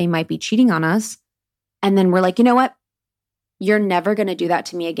fear that they might be cheating on us, and then we're like, you know what? You're never going to do that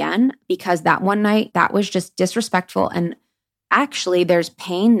to me again because that one night, that was just disrespectful. And actually, there's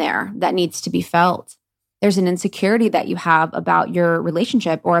pain there that needs to be felt. There's an insecurity that you have about your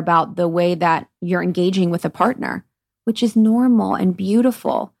relationship or about the way that you're engaging with a partner, which is normal and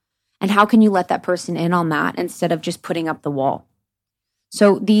beautiful. And how can you let that person in on that instead of just putting up the wall?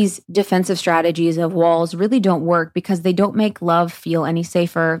 So these defensive strategies of walls really don't work because they don't make love feel any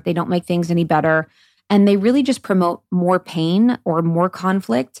safer. They don't make things any better. And they really just promote more pain or more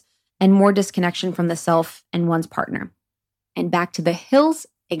conflict and more disconnection from the self and one's partner. And back to the Hills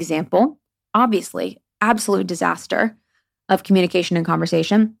example, obviously, absolute disaster of communication and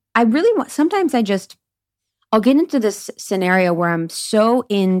conversation. I really want, sometimes I'll get into this scenario where I'm so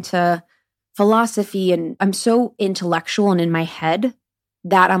into philosophy and I'm so intellectual and in my head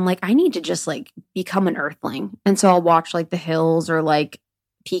that I'm like, I need to just like become an earthling. And so I'll watch like The Hills or like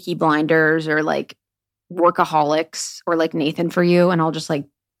Peaky Blinders or like Workaholics or like Nathan For You, and I'll just like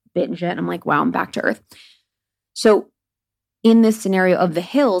binge it. And I'm like, wow, I'm back to earth. So in this scenario of The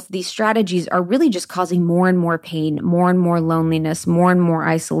Hills, these strategies are really just causing more and more pain, more and more loneliness, more and more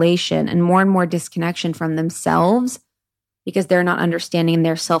isolation, and more disconnection from themselves because they're not understanding and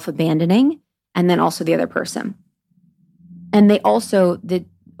they're self-abandoning, and then also the other person. And they also,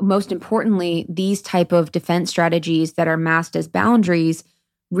 most importantly, these type of defense strategies that are masked as boundaries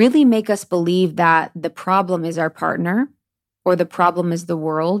really make us believe that the problem is our partner, or the problem is the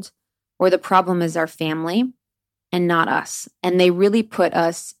world, or the problem is our family, and not us. And they really put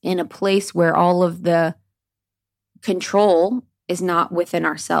us in a place where all of the control is not within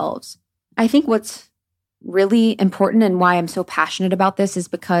ourselves. I think what's really important and why I'm so passionate about this is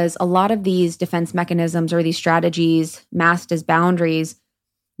because a lot of these defense mechanisms or these strategies masked as boundaries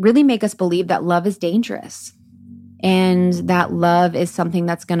really make us believe that love is dangerous and that love is something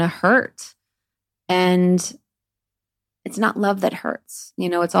that's going to hurt. And it's not love that hurts.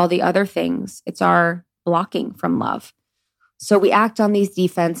 It's all the other things. It's our blocking from love. So we act on these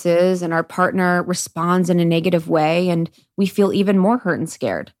defenses and our partner responds in a negative way and we feel even more hurt and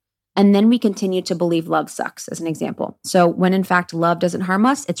scared. And then we continue to believe love sucks, as an example. So when in fact love doesn't harm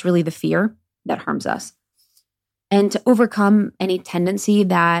us, it's really the fear that harms us. And to overcome any tendency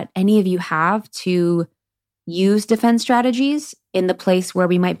that any of you have to use defense strategies in the place where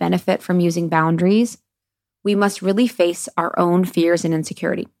we might benefit from using boundaries, we must really face our own fears and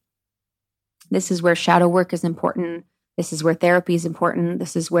insecurity. This is where shadow work is important. This is where therapy is important.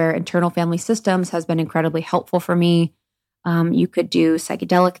 This is where internal family systems has been incredibly helpful for me. You could do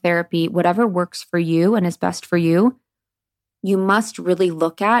psychedelic therapy, whatever works for you and is best for you. You must really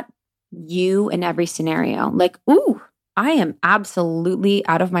look at you in every scenario. Like, ooh, I am absolutely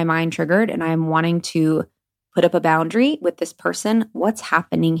out of my mind triggered and I am wanting to put up a boundary with this person. What's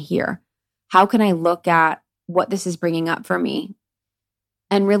happening here? How can I look at what this is bringing up for me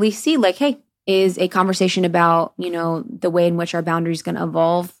and really see like, hey, is a conversation about, the way in which our boundary is going to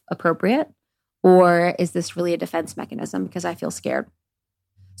evolve appropriate? Or is this really a defense mechanism because I feel scared?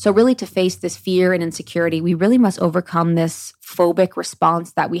 So really to face this fear and insecurity, we really must overcome this phobic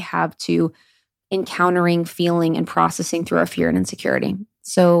response that we have to encountering, feeling, and processing through our fear and insecurity.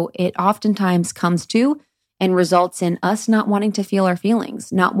 So it oftentimes comes to and results in us not wanting to feel our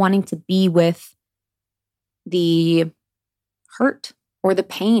feelings, not wanting to be with the hurt or the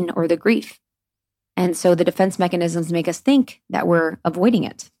pain or the grief. And so the defense mechanisms make us think that we're avoiding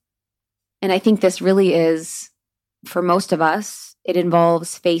it. And I think this really is, for most of us, it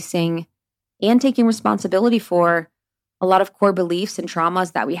involves facing and taking responsibility for a lot of core beliefs and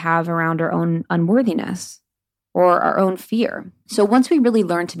traumas that we have around our own unworthiness or our own fear. So once we really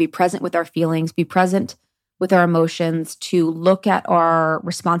learn to be present with our feelings, be present with our emotions, to look at our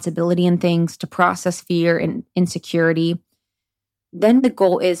responsibility in things, to process fear and insecurity, then the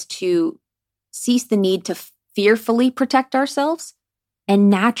goal is to cease the need to fearfully protect ourselves and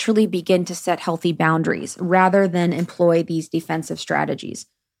naturally begin to set healthy boundaries rather than employ these defensive strategies.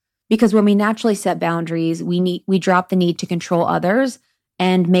 Because when we naturally set boundaries, we drop the need to control others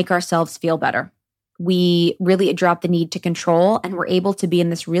and make ourselves feel better. We really drop the need to control and we're able to be in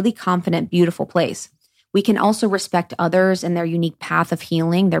this really confident, beautiful place. We can also respect others and their unique path of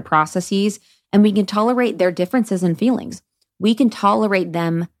healing, their processes, and we can tolerate their differences and feelings. We can tolerate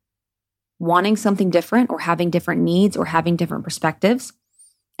them wanting something different or having different needs or having different perspectives.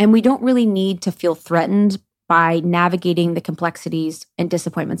 And we don't really need to feel threatened by navigating the complexities and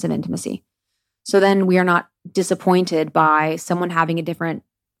disappointments of intimacy. So then we are not disappointed by someone having a different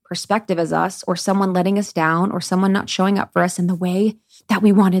perspective as us or someone letting us down or someone not showing up for us in the way that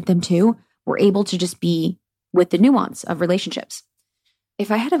we wanted them to. We're able to just be with the nuance of relationships.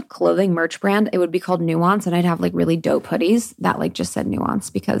 If I had a clothing merch brand, it would be called Nuance and I'd have like really dope hoodies that like just said nuance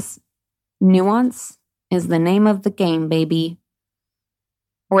because nuance is the name of the game, baby.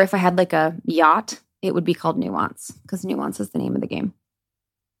 Or if I had like a yacht, it would be called Nuance because nuance is the name of the game.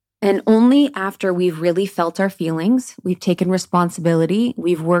 And only after we've really felt our feelings, we've taken responsibility,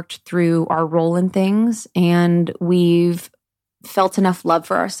 we've worked through our role in things, and we've felt enough love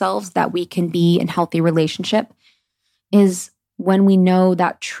for ourselves that we can be in healthy relationship is when we know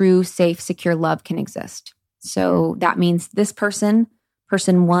that true, safe, secure love can exist. So that means this person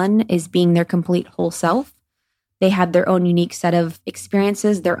one is being their complete whole self. They have their own unique set of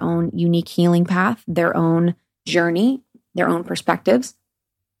experiences, their own unique healing path, their own journey, their own perspectives,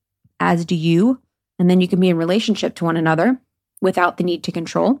 as do you. And then you can be in relationship to one another without the need to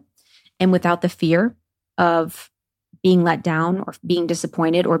control and without the fear of being let down or being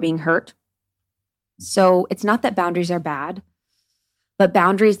disappointed or being hurt. So it's not that boundaries are bad, but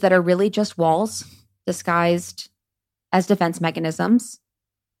boundaries that are really just walls disguised as defense mechanisms.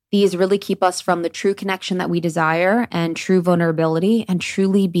 These really keep us from the true connection that we desire and true vulnerability and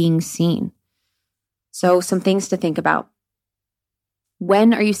truly being seen. So some things to think about.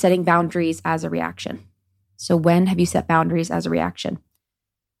 When are you setting boundaries as a reaction? So when have you set boundaries as a reaction?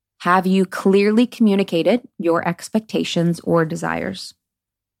 Have you clearly communicated your expectations or desires?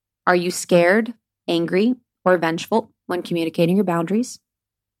 Are you scared, angry, or vengeful when communicating your boundaries?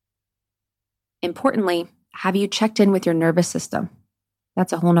 Importantly, have you checked in with your nervous system?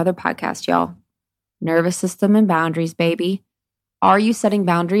 That's a whole nother podcast, y'all. nervous system and boundaries, baby. Are you setting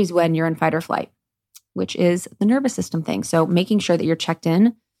boundaries when you're in fight or flight, which is the nervous system thing? So making sure that you're checked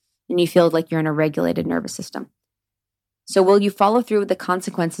in and you feel like you're in a regulated nervous system. So will you follow through with the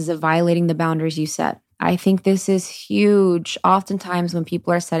consequences of violating the boundaries you set? I think this is huge. Oftentimes when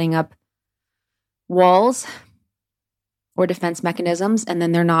people are setting up walls or defense mechanisms and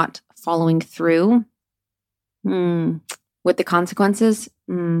then they're not following through with the consequences,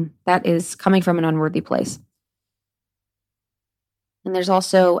 that is coming from an unworthy place. And there's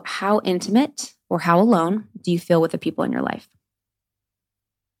also how intimate or how alone do you feel with the people in your life?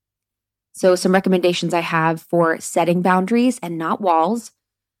 So some recommendations I have for setting boundaries and not walls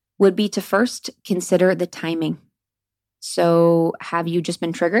would be to first consider the timing. So have you just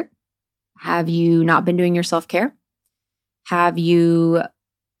been triggered? Have you not been doing your self-care? Have you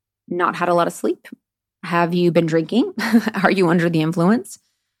not had a lot of sleep? Have you been drinking? Are you under the influence?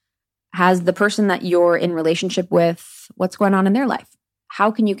 Has the person that you're in relationship with, what's going on in their life?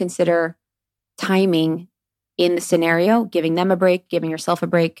 How can you consider timing in the scenario, giving them a break, giving yourself a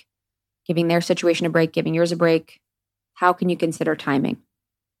break, giving their situation a break, giving yours a break? How can you consider timing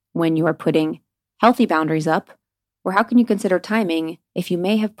when you are putting healthy boundaries up? Or how can you consider timing if you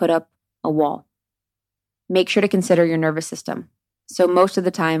may have put up a wall? Make sure to consider your nervous system. So most of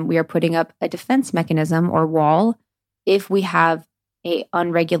the time we are putting up a defense mechanism or wall if we have an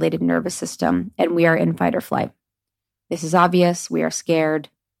unregulated nervous system and we are in fight or flight. This is obvious. We are scared.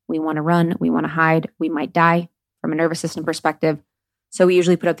 We want to run. We want to hide. We might die from a nervous system perspective. So we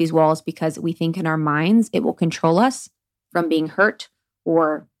usually put up these walls because we think in our minds it will control us from being hurt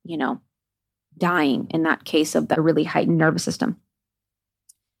or, dying in that case of the really heightened nervous system.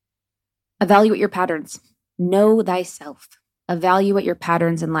 Evaluate your patterns. Know thyself. Evaluate your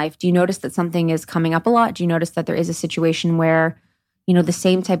patterns in life. Do you notice that something is coming up a lot? Do you notice that there is a situation where, the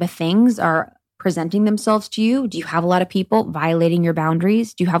same type of things are presenting themselves to you? Do you have a lot of people violating your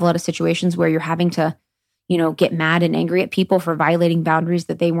boundaries? Do you have a lot of situations where you're having to, get mad and angry at people for violating boundaries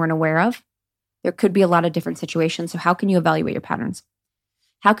that they weren't aware of? There could be a lot of different situations. So how can you evaluate your patterns?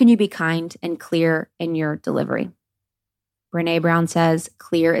 How can you be kind and clear in your delivery? Brené Brown says,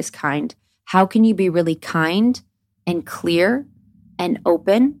 clear is kind. How can you be really kind and clear and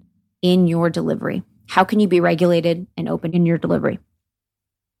open in your delivery? How can you be regulated and open in your delivery?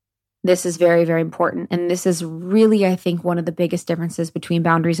 This is very, very important. And this is really, I think, one of the biggest differences between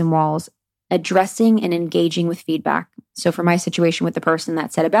boundaries and walls, addressing and engaging with feedback. So for my situation with the person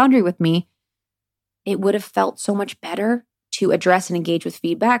that set a boundary with me, it would have felt so much better to address and engage with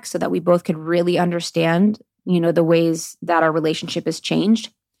feedback so that we both could really understand, the ways that our relationship has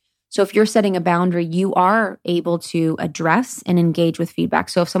changed. So if you're setting a boundary, you are able to address and engage with feedback.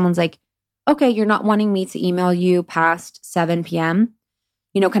 So if someone's like, okay, you're not wanting me to email you past 7 p.m.,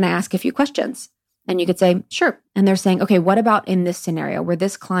 can I ask a few questions? And you could say, sure. And they're saying, okay, what about in this scenario where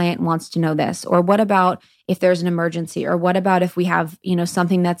this client wants to know this? Or what about if there's an emergency? Or what about if we have,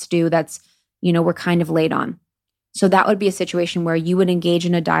 something that's due that's, we're kind of late on? So that would be a situation where you would engage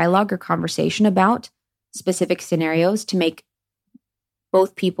in a dialogue or conversation about specific scenarios to make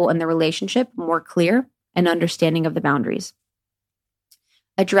both people in the relationship more clear and understanding of the boundaries.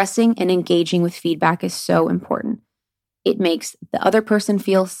 Addressing and engaging with feedback is so important. It makes the other person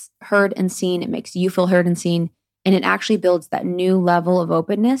feel heard and seen. It makes you feel heard and seen. And it actually builds that new level of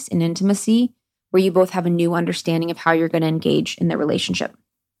openness and intimacy where you both have a new understanding of how you're going to engage in the relationship.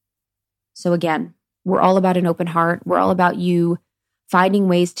 So again, we're all about an open heart. We're all about you finding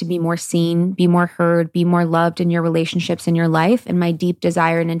ways to be more seen, be more heard, be more loved in your relationships in your life. And my deep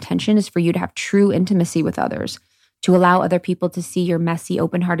desire and intention is for you to have true intimacy with others, to allow other people to see your messy,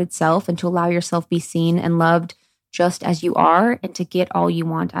 open-hearted self and to allow yourself be seen and loved just as you are and to get all you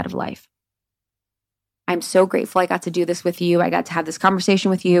want out of life. I'm so grateful I got to do this with you. I got to have this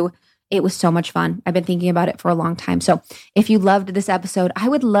conversation with you. It was so much fun. I've been thinking about it for a long time. So if you loved this episode, I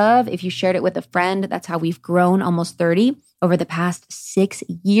would love if you shared it with a friend. That's how we've grown almost 30 over the past 6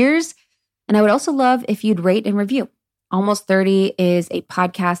 years. And I would also love if you'd rate and review. Almost 30 is a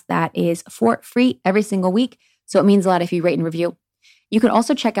podcast that is for free every single week. So it means a lot if you rate and review. You can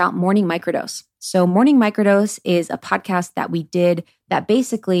also check out Morning Microdose. So Morning Microdose is a podcast that we did that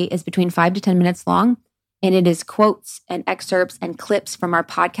basically is between 5 to 10 minutes long. And it is quotes and excerpts and clips from our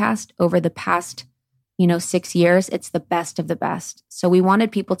podcast over the past, 6 years. It's the best of the best. So we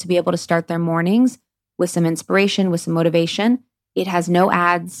wanted people to be able to start their mornings with some inspiration, with some motivation. It has no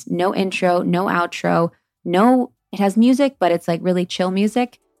ads, no intro, no outro, it has music, but it's like really chill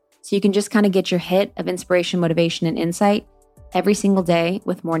music. So you can just kind of get your hit of inspiration, motivation, and insight every single day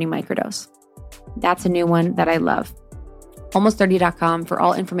with Morning Microdose. That's a new one that I love. almost30.com for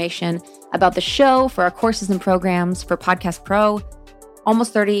all information about the show, for our courses and programs, for Podcast Pro.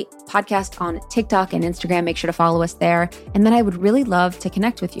 Almost 30 podcast on TikTok and Instagram. Make sure to follow us there. And then I would really love to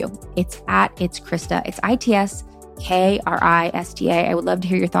connect with you. It's @itskrista. It's ITSKRISTA. I would love to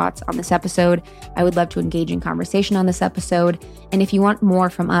hear your thoughts on this episode. I would love to engage in conversation on this episode. And if you want more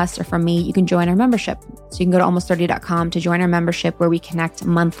from us or from me, you can join our membership. So you can go to almost30.com to join our membership, where we connect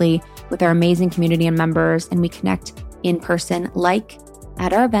monthly with our amazing community and members, and we connect in person, like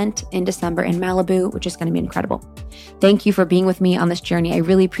at our event in December in Malibu, which is going to be incredible. Thank you for being with me on this journey. I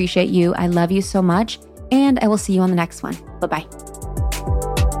really appreciate you. I love you so much, and I will see you on the next one. Bye-bye.